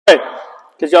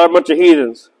Because y'all are a bunch of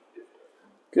heathens.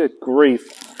 Good grief.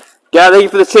 God, thank you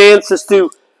for the chance just to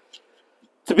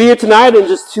be here tonight and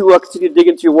just to continue to dig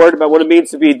into your word about what it means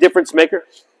to be a difference maker.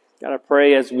 God, I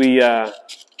pray as we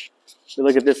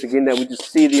look at this again that we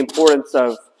just see the importance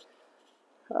of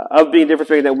being a difference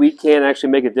maker, that we can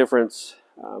actually make a difference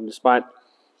despite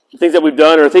the things that we've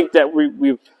done or think that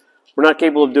we're not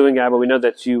capable of doing, God, but we know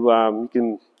that you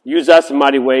can use us in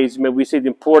mighty ways. May we see the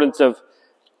importance of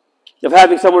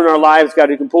having someone in our lives, God,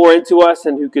 who can pour into us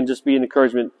and who can just be an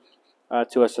encouragement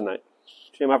to us tonight.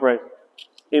 Shame, I pray.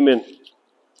 Amen.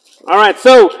 All right,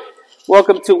 so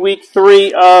welcome to week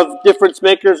 3 of Difference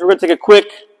Makers. We're going to take a quick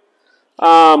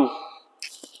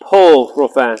poll real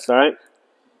fast, all right?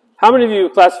 How many of you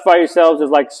classify yourselves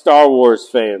as like Star Wars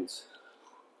fans?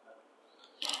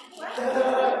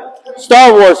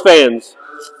 Star Wars fans.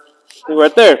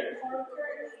 Right there.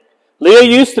 Leah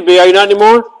used to be. Are you not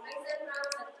anymore?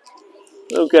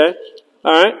 Okay.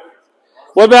 All right.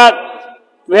 What about,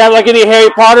 do we have like any Harry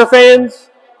Potter fans?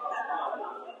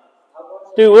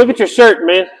 Dude, look at your shirt,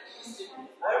 man.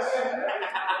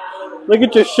 Look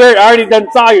at your shirt. I already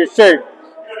done saw your shirt.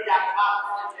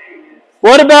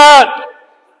 What about,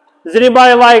 does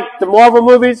anybody like the Marvel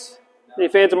movies? Any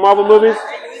fans of Marvel movies?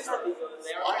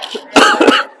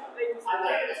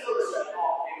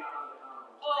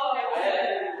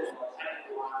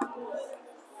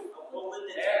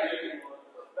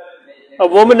 A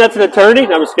woman that's an attorney?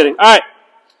 No, I'm just kidding. All right.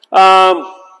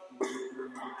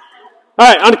 All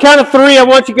right, on the count of 3, I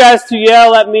want you guys to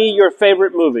yell at me your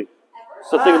favorite movie.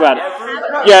 So think about it.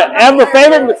 Yeah, ever.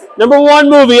 Favorite, number 1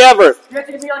 movie ever. You have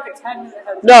to give me like a 10-minute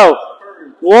head. No.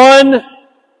 1.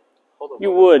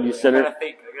 You would, you sinner.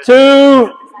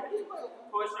 2.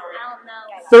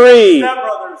 3.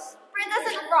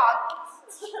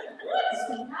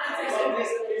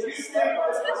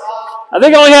 I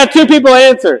think I only had 2 people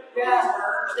answer.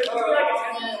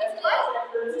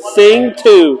 Sing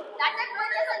 2.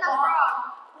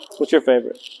 What's your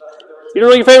favorite? You don't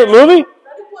know your favorite movie?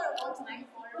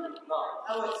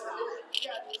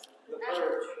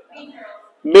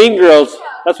 Mean Girls.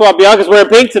 That's why Bianca's wearing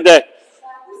pink today.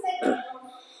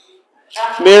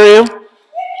 Miriam.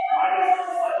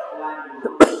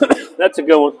 That's a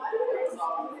good one.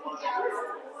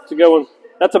 That's a good one.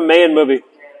 That's a man movie.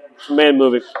 A man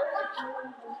movie.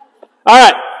 All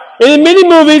right. In many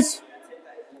movies,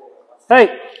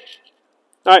 hey.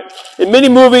 All right. In many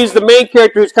movies, the main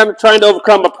character is kind of trying to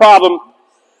overcome a problem.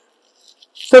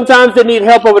 Sometimes they need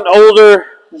help of an older,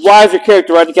 wiser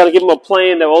character, right? To kind of give them a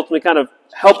plan that will ultimately kind of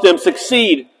help them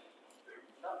succeed.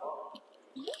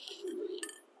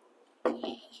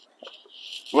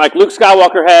 Like Luke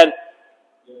Skywalker had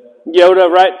Yoda,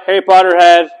 right? Harry Potter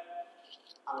had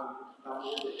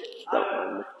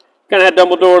kind of had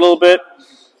Dumbledore a little bit.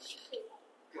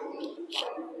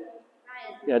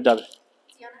 Yeah, Doug.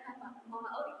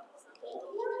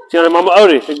 Tiana Mama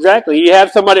Odie, exactly. You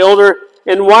have somebody older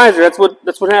and wiser. That's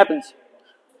what happens.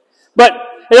 But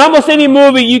in almost any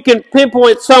movie, you can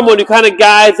pinpoint someone who kind of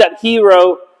guides that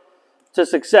hero to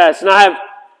success. And I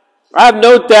have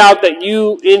no doubt that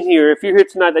you in here, if you're here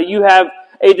tonight, that you have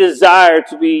a desire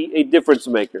to be a difference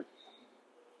maker.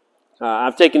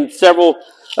 I've taken several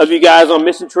of you guys on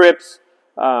mission trips.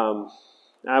 We've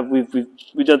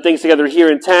done things together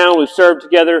here in town. We've served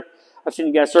together. I've seen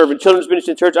you guys serve in children's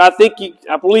ministry in church. I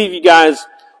believe you guys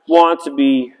want to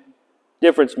be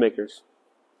difference makers.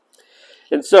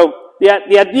 And so the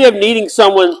idea of needing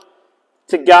someone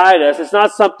to guide us, it's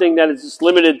not something that is just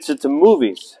limited to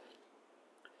movies.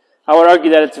 I would argue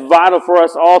that it's vital for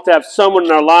us all to have someone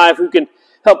in our life who can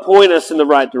help point us in the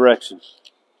right direction.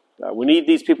 We need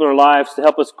these people in our lives to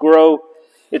help us grow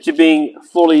into being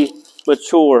fully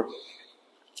mature.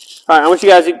 All right, I want you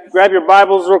guys to grab your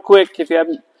Bibles real quick if you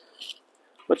haven't.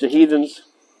 Bunch of heathens.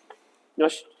 You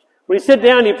know, when you sit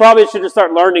down, you probably should just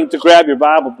start learning to grab your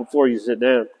Bible before you sit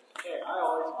down.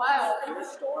 Wow.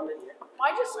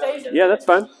 Mine just stays in. Yeah, that's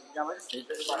fine.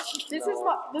 This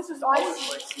is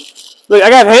ice. Look, I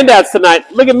got handouts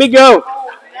tonight. Look at me go.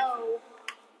 Oh no.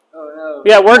 Oh no.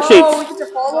 Yeah, worksheets. Oh, we get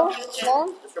to follow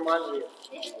along? This reminds me.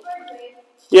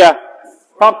 Yeah,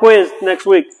 pop quiz next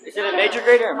week. Is it a major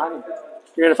grade or a minor grade?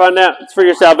 You're going to find out. It's for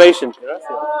your salvation.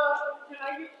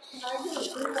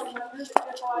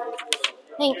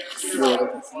 Thanks.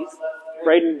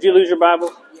 Braden, did you lose your Bible?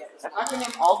 I can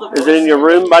name all the Is it in your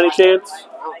room by any chance?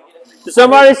 Did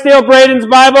somebody steal Braden's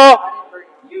Bible?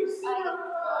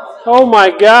 Oh my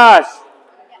gosh.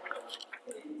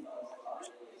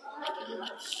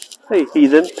 Hey,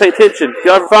 heathen, pay attention.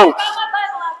 Get off your phone.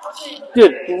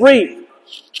 Good grief.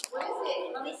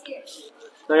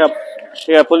 I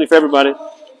got plenty for everybody.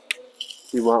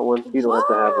 You want one? You don't have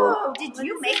to have one. Whoa, did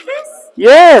you make this?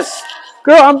 Yes!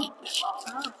 Girl,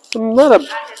 I'm not a...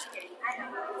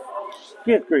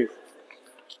 Good grief.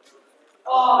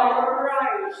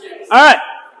 Alright.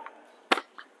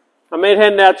 I made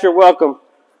handouts. You're welcome.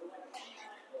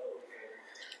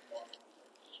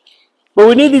 But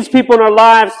we need these people in our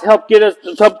lives to help get us,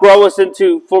 to help grow us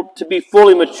to be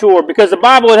fully mature. Because the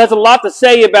Bible, it has a lot to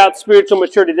say about spiritual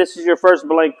maturity. This is your first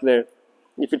blank there,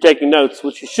 if you're taking notes,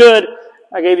 which you should.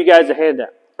 I gave you guys a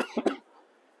handout.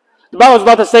 The Bible has a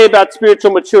lot to say about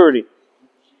spiritual maturity.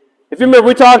 If you remember,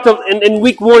 we talked in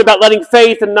week 1 about letting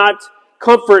faith and not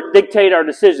comfort dictate our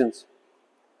decisions.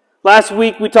 Last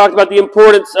week, we talked about the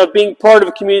importance of being part of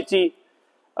a community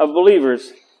of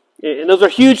believers. And those are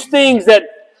huge things that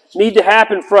need to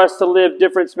happen for us to live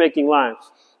difference-making lives.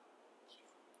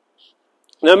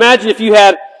 Now imagine if you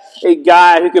had a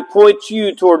guy who could point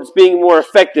you towards being more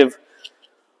effective,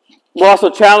 but also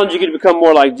challenge you to become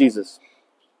more like Jesus.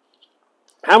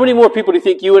 How many more people do you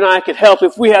think you and I could help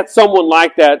if we had someone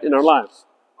like that in our lives?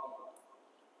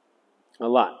 A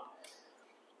lot.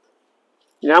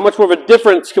 You know, how much more of a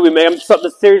difference can we make?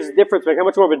 Something serious difference. How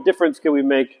much more of a difference can we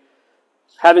make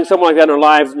having someone like that in our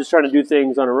lives and just trying to do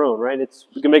things on our own, right?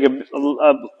 We can make an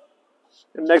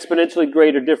exponentially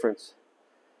greater difference.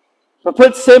 But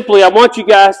put simply, I want you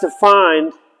guys to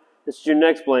find, this is your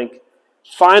next blank,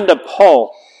 find a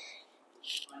Paul.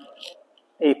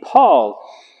 A Paul.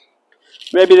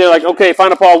 Maybe they're like, okay,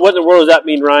 find a Paul. What in the world does that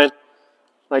mean, Ryan?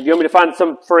 Like, do you want me to find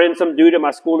some friend, some dude at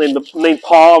my school named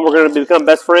Paul, and we're going to become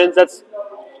best friends?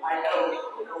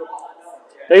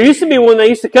 There used to be one that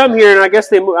used to come here, and I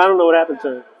guess I don't know what happened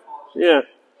to him. Yeah.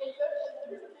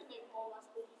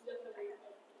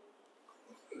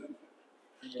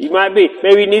 He might be.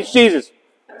 Maybe he needs Jesus.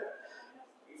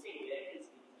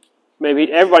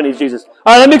 Maybe everybody needs Jesus.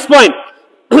 All right, let me explain.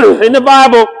 In the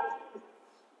Bible,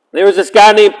 there was this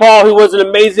guy named Paul who was an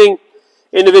amazing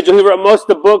individual. He wrote most of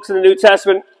the books in the New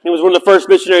Testament. He was one of the first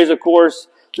missionaries, of course,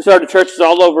 who started churches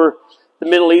all over the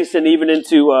Middle East and even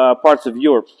into parts of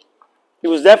Europe. He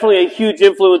was definitely a huge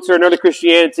influencer in early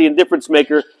Christianity and difference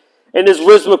maker. And his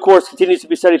wisdom, of course, continues to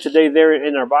be studied today there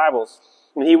in our Bibles.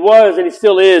 And he was, and he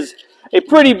still is, a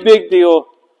pretty big deal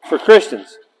for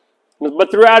Christians. But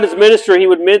throughout his ministry, he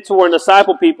would mentor and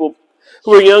disciple people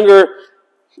who were younger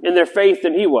in their faith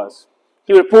than he was.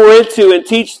 He would pour into and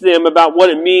teach them about what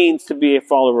it means to be a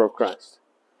follower of Christ.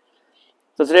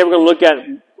 So today we're going to look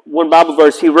at one Bible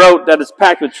verse he wrote that is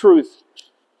packed with truth.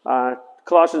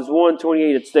 Colossians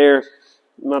 1:28, it's there.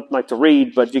 Not like to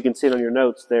read, but you can see it on your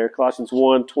notes there. Colossians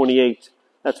 1:28.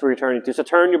 That's where you're turning to. So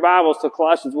turn your Bibles to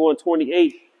Colossians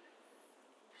 1:28.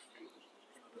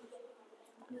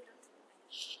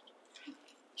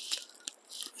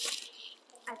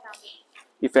 I found it.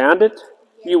 You found it?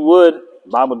 You would.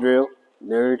 Bible drill.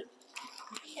 Nerd.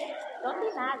 Don't be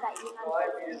mad that you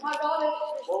have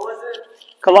What was it?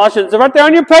 Colossians, right there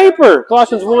on your paper.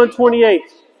 Colossians 1:28.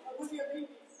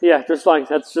 Yeah,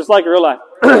 that's just like real life.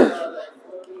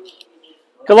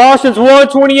 Colossians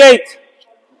 1:28.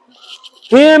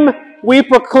 Him we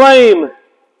proclaim,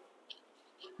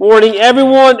 warning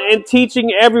everyone and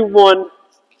teaching everyone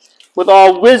with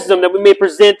all wisdom, that we may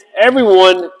present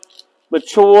everyone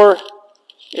mature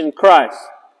in Christ.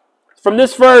 From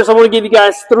this verse, I want to give you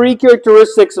guys 3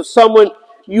 characteristics of someone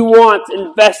you want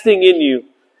investing in you.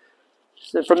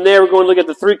 So from there, we're going to look at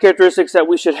the 3 characteristics that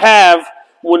we should have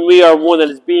when we are one that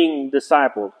is being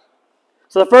discipled.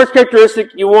 So the first characteristic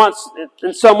you want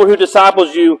in someone who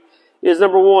disciples you is,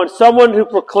 number 1, someone who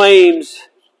proclaims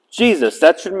Jesus.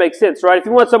 That should make sense, right? If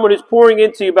you want someone who's pouring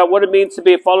into you about what it means to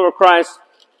be a follower of Christ,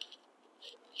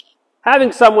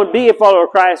 having someone be a follower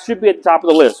of Christ should be at the top of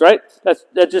the list, right?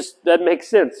 That makes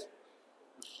sense.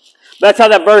 That's how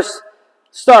that verse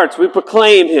starts. We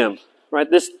proclaim him, right?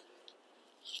 This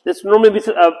normally is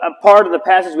a part of the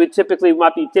passage we typically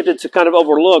might be tempted to kind of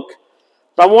overlook.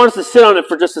 But I want us to sit on it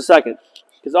for just a second.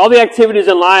 Because all the activities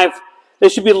in life, they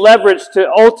should be leveraged to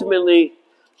ultimately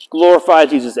glorify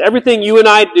Jesus. Everything you and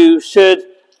I do should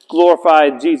glorify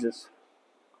Jesus.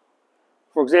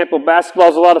 For example, basketball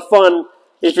is a lot of fun.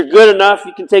 If you're good enough,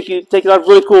 you can take it out of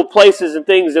really cool places and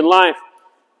things in life.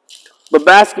 But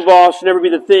basketball should never be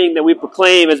the thing that we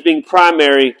proclaim as being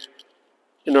primary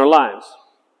in our lives.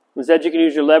 Instead, you can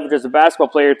use your leverage as a basketball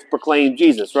player to proclaim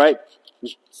Jesus, right?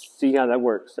 See how that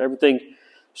works. Everything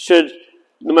should,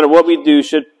 no matter what we do,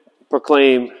 should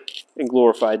proclaim and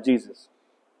glorify Jesus.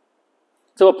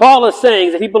 So what Paul is saying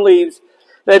is that he believes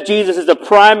that Jesus is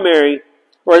primary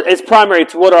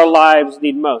to what our lives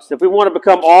need most. If we want to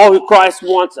become all who Christ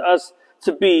wants us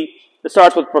to be, it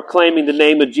starts with proclaiming the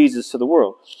name of Jesus to the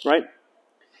world, right?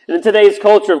 And in today's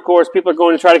culture, of course, people are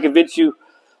going to try to convince you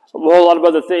of a whole lot of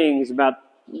other things about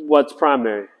what's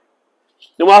primary.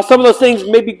 And while some of those things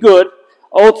may be good,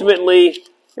 ultimately,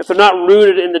 if they're not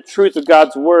rooted in the truth of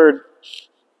God's Word,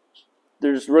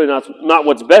 there's really not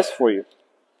what's best for you.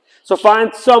 So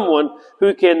find someone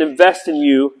who can invest in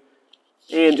you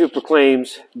and who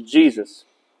proclaims Jesus.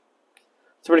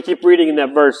 So we're going to keep reading in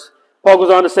that verse. Paul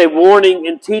goes on to say, warning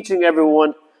and teaching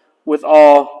everyone with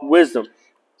all wisdom.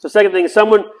 So second thing is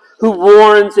someone who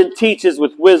warns and teaches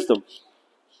with wisdom.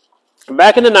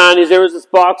 Back in the 90s, there was this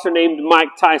boxer named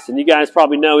Mike Tyson. You guys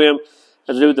probably know him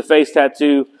as a dude with the face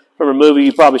tattoo from a movie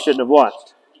you probably shouldn't have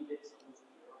watched.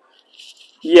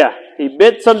 Yeah, he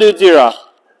bit some dude's ear off.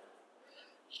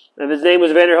 If his name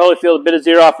was Evander Holyfield, bit his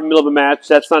ear off in the middle of a match.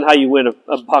 That's not how you win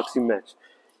a boxing match.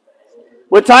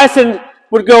 When Tyson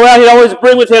would go out, he'd always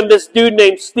bring with him this dude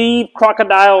named Steve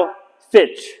Crocodile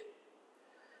Fitch.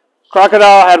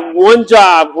 Crocodile had one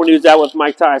job when he was out with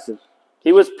Mike Tyson.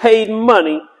 He was paid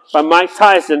money by Mike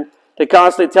Tyson to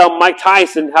constantly tell Mike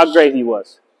Tyson how great he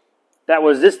was. That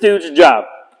was this dude's job.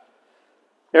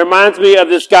 It reminds me of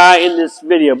this guy in this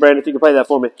video. Brandon, if you can play that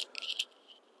for me.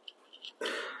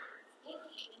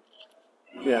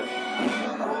 Yeah.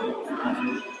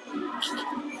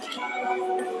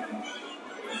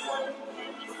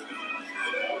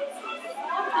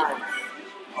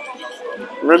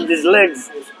 Run his legs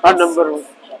are number one.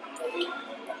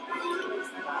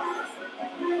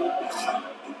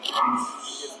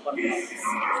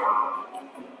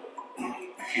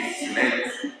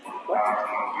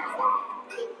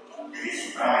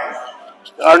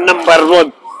 Are number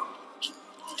one.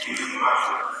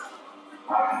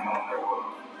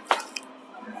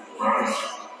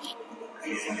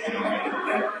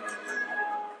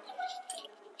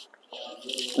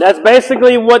 That's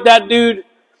basically what that dude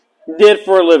did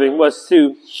for a living, was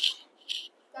to...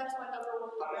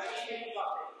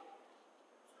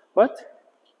 What?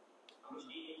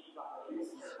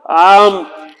 I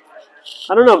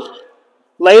don't know.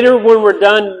 Later, when we're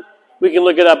done, we can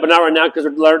look it up, but not right now because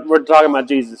we're talking about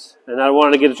Jesus, and I don't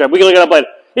want to get distracted. We can look it up later.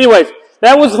 Anyways,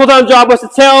 that was his full-time job, was to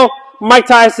tell Mike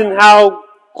Tyson how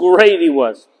great he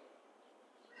was.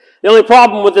 The only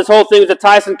problem with this whole thing is that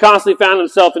Tyson constantly found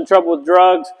himself in trouble with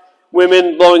drugs,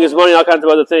 women, blowing his money, all kinds of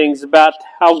other things about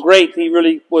how great he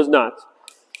really was not.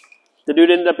 The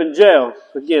dude ended up in jail.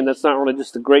 Again, that's not really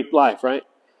just a great life, right?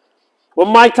 What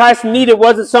Mike Tyson needed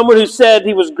wasn't someone who said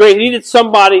he was great. He needed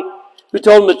somebody who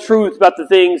told him the truth about the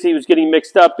things he was getting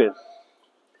mixed up in. And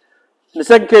the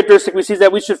second characteristic we see is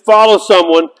that we should follow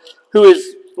someone who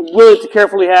is willing to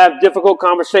carefully have difficult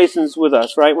conversations with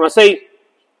us, right? When I say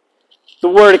the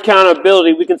word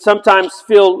accountability, we can sometimes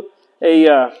feel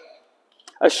a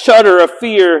shudder of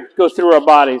fear go through our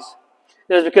bodies.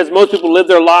 And it's because most people live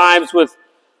their lives with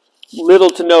little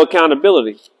to no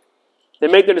accountability. They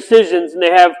make their decisions and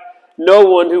they have no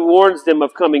one who warns them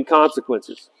of coming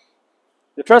consequences.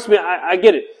 Now, trust me, I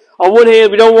get it. On one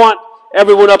hand, we don't want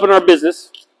everyone up in our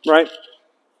business, right?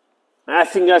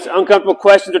 Asking us uncomfortable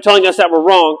questions or telling us that we're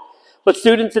wrong. But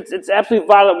students, it's absolutely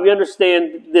vital that we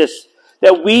understand this,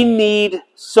 that we need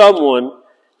someone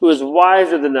who is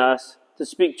wiser than us to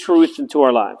speak truth into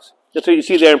our lives. That's what you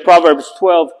see there in Proverbs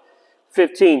 12:15.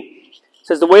 It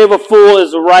says, the way of a fool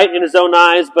is right in his own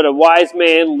eyes, but a wise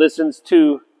man listens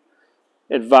to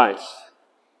advice.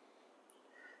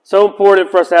 So important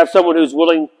for us to have someone who's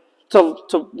willing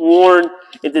to warn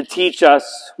and to teach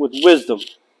us with wisdom.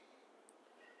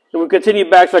 And we continue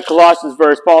back to the Colossians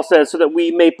verse. Paul says, so that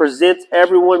we may present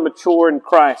everyone mature in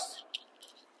Christ.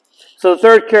 So the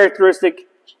third characteristic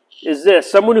is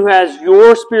this: someone who has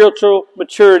your spiritual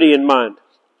maturity in mind.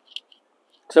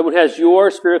 Someone who has your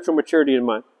spiritual maturity in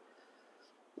mind.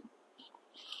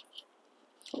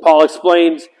 Paul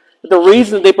explains that the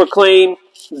reason they proclaim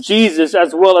Jesus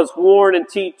as well as warn and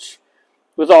teach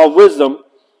with all wisdom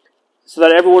so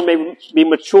that everyone may be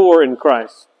mature in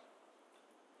Christ.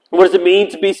 What does it mean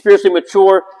to be spiritually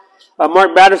mature?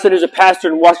 Mark Batterson, who's a pastor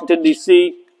in Washington,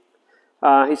 D.C.,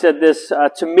 he said this,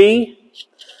 to me,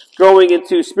 growing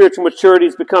into spiritual maturity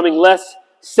is becoming less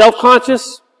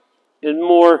self-conscious and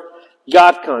more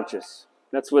God-conscious.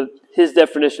 That's what his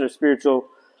definition of spiritual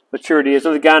maturity is.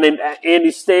 There's a guy named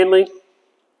Andy Stanley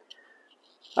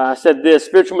said this: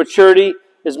 spiritual maturity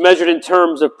is measured in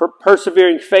terms of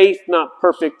persevering faith, not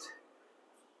perfect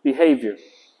behavior.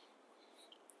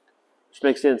 Which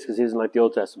makes sense because he doesn't like the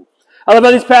Old Testament. I love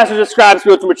how these pastors describe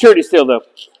spiritual maturity still, though.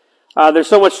 There's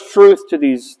so much truth to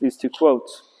these two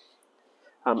quotes.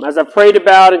 As I've prayed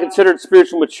about and considered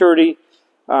spiritual maturity,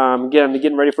 again, I'm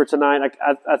getting ready for tonight,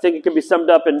 I think it can be summed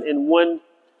up in one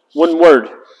word.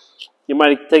 You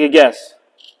might take a guess.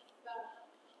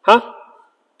 Huh?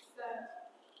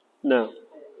 No.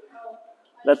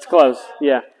 That's close.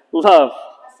 Yeah. Love.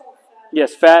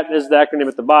 Yes, fat is the acronym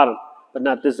at the bottom, but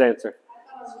not this answer.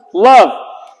 Love.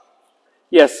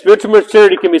 Yes, spiritual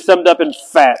maturity can be summed up in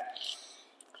fat.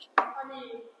 I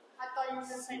thought you were going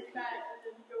to say fat.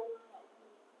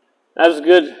 That was a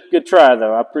good try,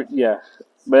 though. Yeah,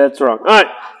 but that's wrong. All right,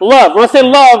 love. When I say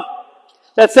love,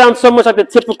 that sounds so much like the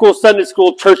typical Sunday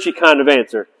school churchy kind of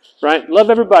answer, right? Love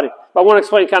everybody. But I want to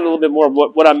explain kind of a little bit more of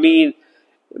what I mean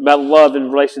about love in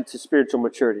relation to spiritual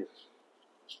maturity.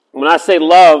 When I say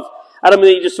love, I don't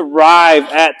mean you just arrive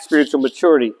at spiritual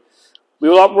maturity.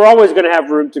 We're always going to have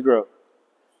room to grow.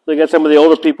 Look at some of the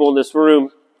older people in this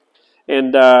room,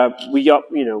 and we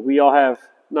all have,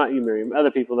 not you, Miriam,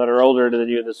 other people that are older than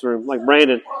you in this room, like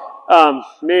Brandon.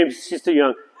 Miriam, she's too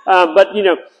young. But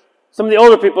some of the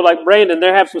older people like Brandon, they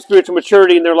have some spiritual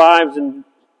maturity in their lives and,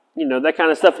 that kind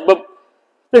of stuff. But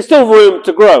there's still room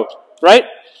to grow, right?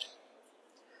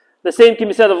 The same can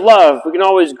be said of love. We can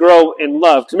always grow in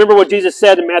love. Because remember what Jesus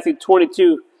said in Matthew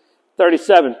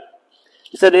 22:37.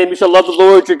 He said to him, "You shall love the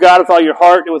Lord your God with all your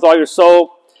heart and with all your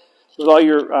soul, with all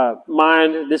your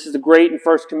mind. This is the great and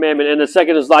first commandment. And the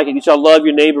second is like it. You shall love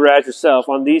your neighbor as yourself.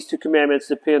 On these two commandments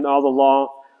depend all the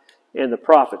law and the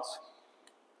prophets."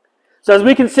 So as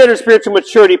we consider spiritual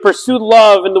maturity, pursue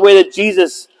love in the way that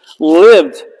Jesus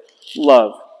lived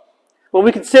love. When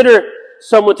we consider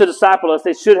someone to disciple us,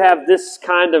 they should have this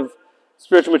kind of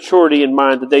spiritual maturity in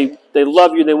mind, that they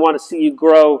love you and they want to see you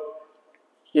grow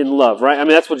in love, right? I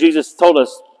mean, that's what Jesus told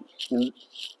us,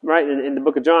 right? In the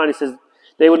book of John, he says,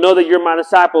 they will know that you're my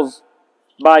disciples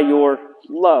by your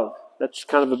love. That's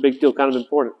kind of a big deal, kind of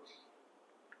important.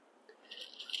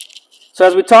 So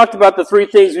as we talked about the three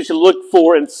things we should look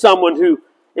for in someone who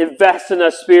invests in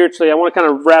us spiritually, I want to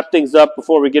kind of wrap things up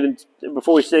before we get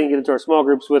into our small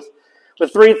groups with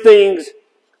three things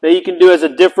that you can do as a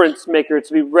difference maker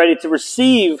to be ready to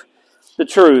receive the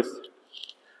truth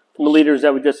from the leaders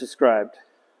that we just described.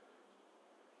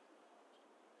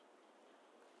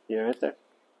 Yeah, right there.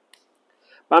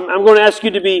 I'm going to ask you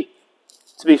to be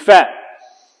fat.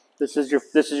 This is your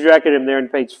acronym there on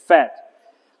page FAT.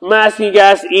 I'm asking you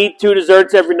guys to eat 2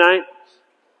 desserts every night.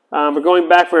 We're going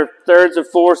back for thirds and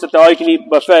fourths at the all-you-can-eat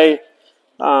buffet.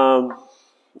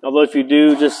 Although if you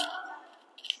do, just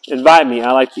invite me.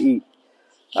 I like to eat.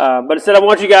 But instead, I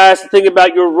want you guys to think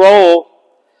about your role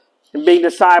in being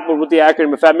discipled with the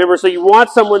acronym of FAT. Remember, so you want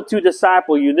someone to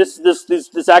disciple you. This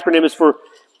acronym is for,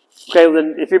 okay,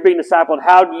 then if you're being discipled,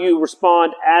 how do you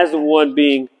respond as the one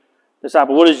being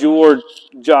discipled? What is your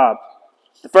job?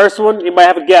 The first one, anybody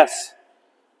have a guess?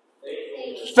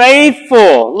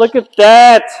 Faithful. Look at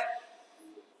that.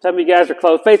 Some of you guys are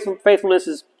close. Faithfulness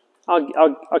is,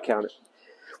 I'll count it.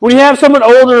 When you have someone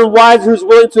older and wise who's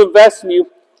willing to invest in you,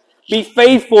 be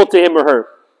faithful to him or her.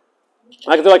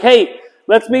 Like they're like, hey,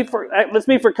 let's meet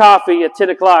for coffee at 10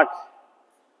 o'clock.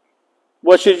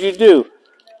 What should you do?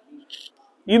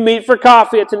 You meet for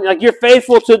coffee at 10. Like, you're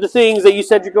faithful to the things that you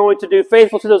said you're going to do.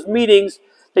 Faithful to those meetings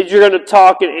that you're going to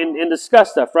talk and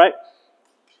discuss stuff, right?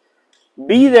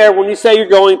 Be there when you say you're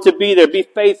going to be there. Be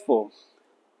faithful.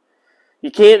 You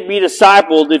can't be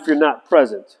discipled if you're not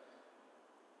present.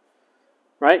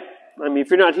 Right? I mean, if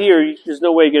you're not here, there's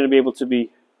no way you're going to be able to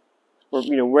be, or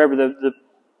wherever the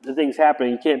thing's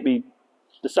happening, you can't be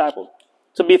discipled.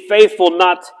 So be faithful,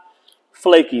 not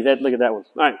flaky. Look at that one.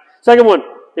 All right. Second one.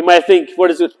 They might think,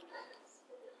 what is it?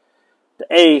 The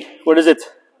A. What is it?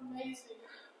 Amazing.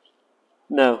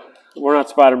 No. We're not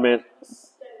Spider-Man.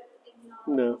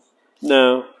 No.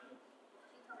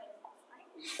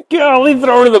 God, leave it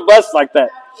over the bus like that.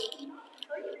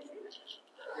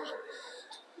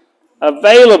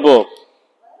 Available.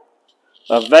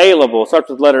 Starts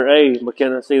with letter A,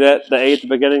 McKenna. See that? The A at the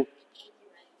beginning?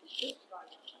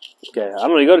 Okay. I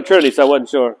don't know. You go to Trinity, so I wasn't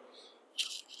sure.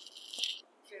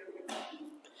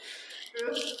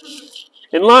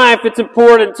 In life, it's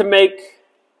important to make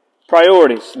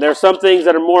priorities. There are some things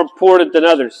that are more important than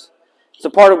others. So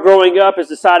part of growing up is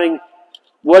deciding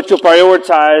what you'll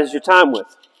prioritize your time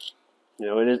with.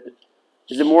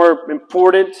 Is it more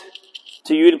important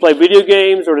to you to play video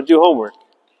games or to do homework?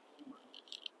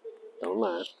 Don't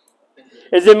lie.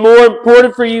 Is it more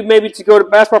important for you maybe to go to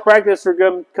basketball practice or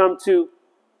come to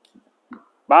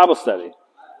Bible study?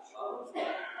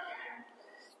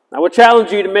 I would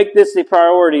challenge you to make this a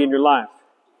priority in your life.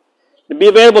 To be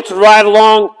available to ride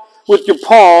along with your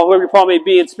Paul, whoever your Paul may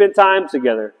be, and spend time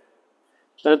together.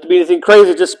 Don't have to be anything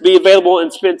crazy, just be available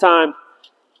and spend time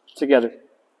together.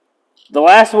 The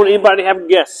last one, anybody have a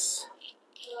guess?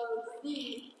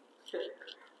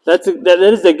 That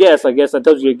is a guess, I guess. I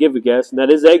told you to give a guess, and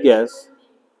that is a guess.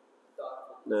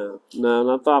 No,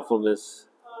 not thoughtfulness.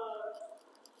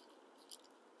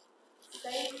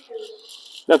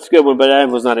 That's a good one, but that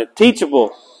was not it.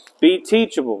 Teachable. Be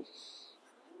teachable.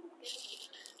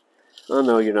 Oh,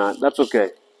 no, you're not. That's okay.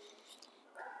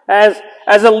 As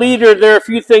a leader, there are a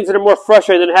few things that are more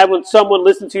frustrating than having someone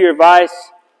listen to your advice.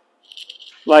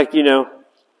 Like, you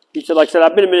said, like I said,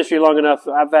 I've been in ministry long enough.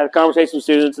 I've had conversations with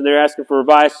students, and they're asking for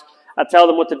advice. I tell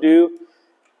them what to do,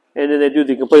 and then they do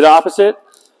the complete opposite.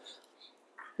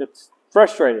 It's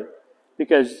frustrating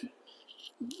because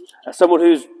as someone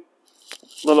who's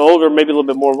a little older, maybe a little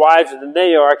bit more wiser than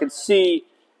they are, I can see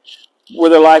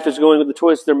where their life is going with the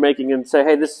choices they're making and say,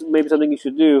 hey, this is maybe something you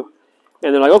should do.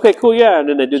 And they're like, okay, cool, yeah. And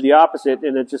then they do the opposite,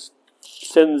 and it just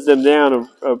sends them down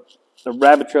a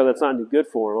rabbit trail that's not any good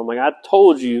for them. I'm like, I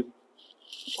told you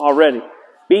already.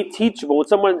 Be teachable. When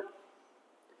someone,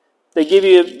 they give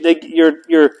you,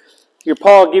 your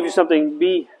Paul gives you something,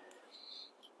 be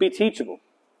teachable.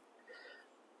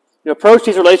 Approach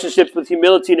these relationships with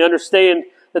humility and understand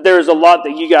that there is a lot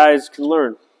that you guys can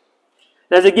learn.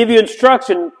 And as I give you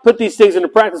instruction, put these things into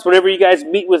practice whenever you guys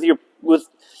meet with your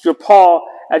Paul,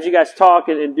 as you guys talk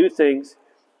and do things.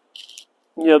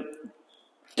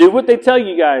 Do what they tell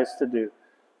you guys to do.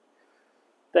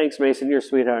 Thanks, Mason. You're a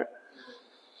sweetheart.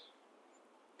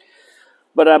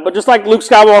 But just like Luke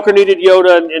Skywalker needed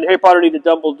Yoda and Harry Potter needed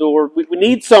Dumbledore, we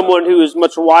need someone who is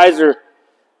much wiser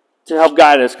to help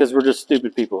guide us because we're just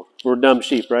stupid people. We're dumb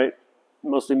sheep, right?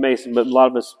 Mostly Mason, but a lot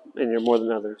of us in here more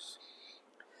than others.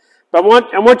 But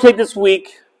I want to take this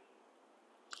week.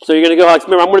 So you're going to go, Alex.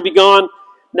 Remember, I'm going to be gone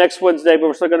next Wednesday, but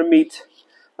we're still going to meet.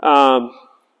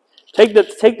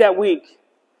 Take that week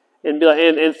and be like,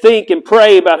 and think and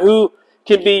pray about who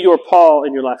can be your Paul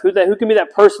in your life. Who can be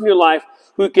that person in your life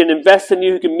who can invest in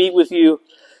you, who can meet with you,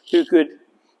 who could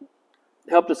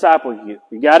help disciple you.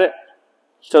 You got it?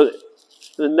 So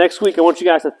the next week, I want you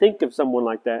guys to think of someone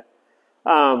like that.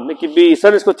 It could be a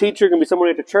Sunday school teacher, it can be someone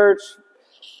at the church,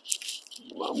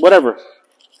 whatever.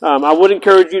 I would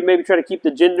encourage you to maybe try to keep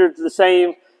the genders the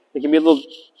same. It can be a little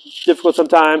difficult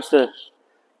sometimes to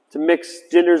mix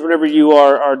genders whenever you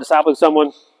are discipling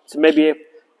someone. So maybe if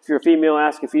you're a female,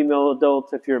 ask a female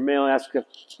adult. If you're a male, ask a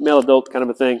male adult, kind of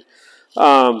a thing.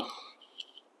 But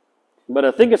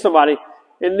think of somebody,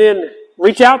 and then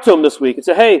reach out to them this week and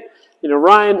say, hey,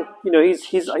 Ryan,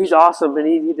 he's awesome, and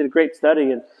he did a great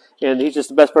study, and he's just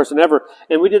the best person ever.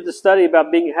 And we did the study about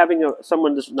having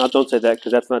someone. No, don't say that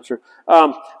because that's not true.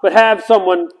 But have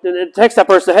someone and text that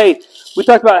person. Hey, we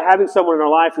talked about having someone in our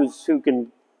life who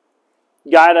can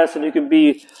guide us and who can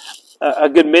be a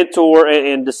good mentor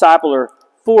and discipler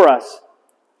for us.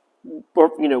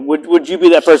 Or, would you be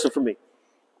that person for me?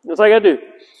 That's all I got to do.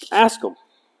 Ask them.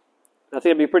 I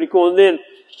think it'd be pretty cool. And then,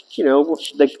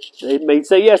 they may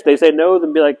say yes. They say no,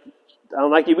 then be like, I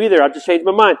don't like you either. I'll just change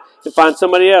my mind and find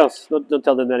somebody else. Don't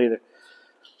tell them that either.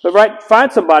 But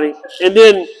find somebody, and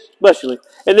then bless you.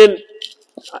 And then,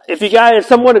 if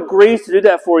someone agrees to do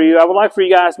that for you, I would like for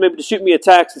you guys maybe to shoot me a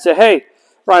text and say, "Hey,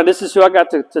 Ryan, this is who I got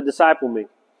to disciple me."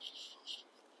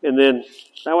 And then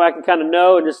that way I can kind of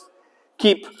know and just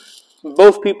keep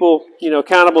both people,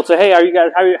 accountable to, hey,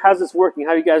 how's this working?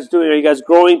 How are you guys doing? Are you guys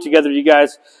growing together? Are you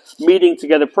guys meeting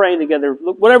together, praying together?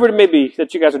 Whatever it may be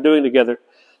that you guys are doing together,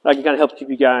 I can kind of help keep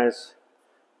you guys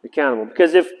accountable.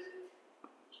 Because if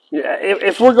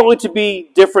we're going to be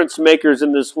difference makers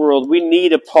in this world, we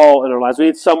need a Paul in our lives. We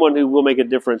need someone who will make a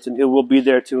difference and who will be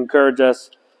there to encourage us,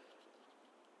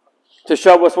 to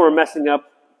show us when we're messing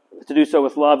up, to do so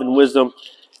with love and wisdom,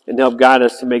 and help guide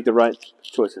us to make the right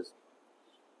choices.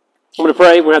 I'm going to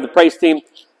pray. We're going to have the praise team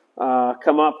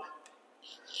come up,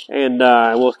 and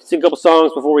we'll sing a couple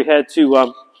songs before we head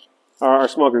to our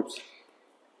small groups.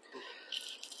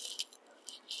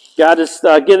 God, just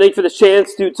again, thank you for the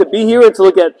chance to be here and to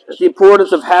look at the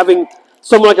importance of having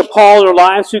someone like a Paul in our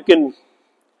lives who can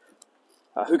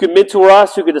mentor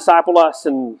us, who can disciple us,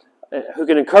 and who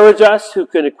can encourage us, who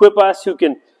can equip us, who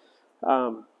can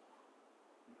call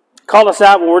us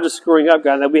out when we're just screwing up,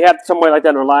 God. That we have somebody like that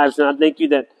in our lives, and I thank you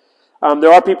that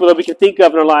there are people that we can think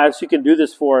of in our lives who can do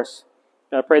this for us.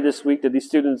 And I pray this week that these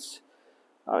students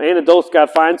and adults,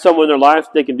 God, find someone in their lives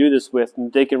they can do this with,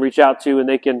 and they can reach out to, and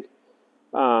they can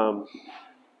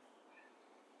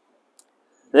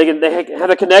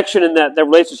have a connection in that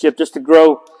relationship just to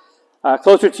grow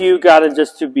closer to you, God, and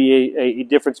just to be a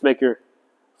difference maker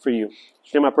for you. In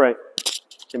your name I pray.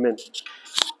 Amen.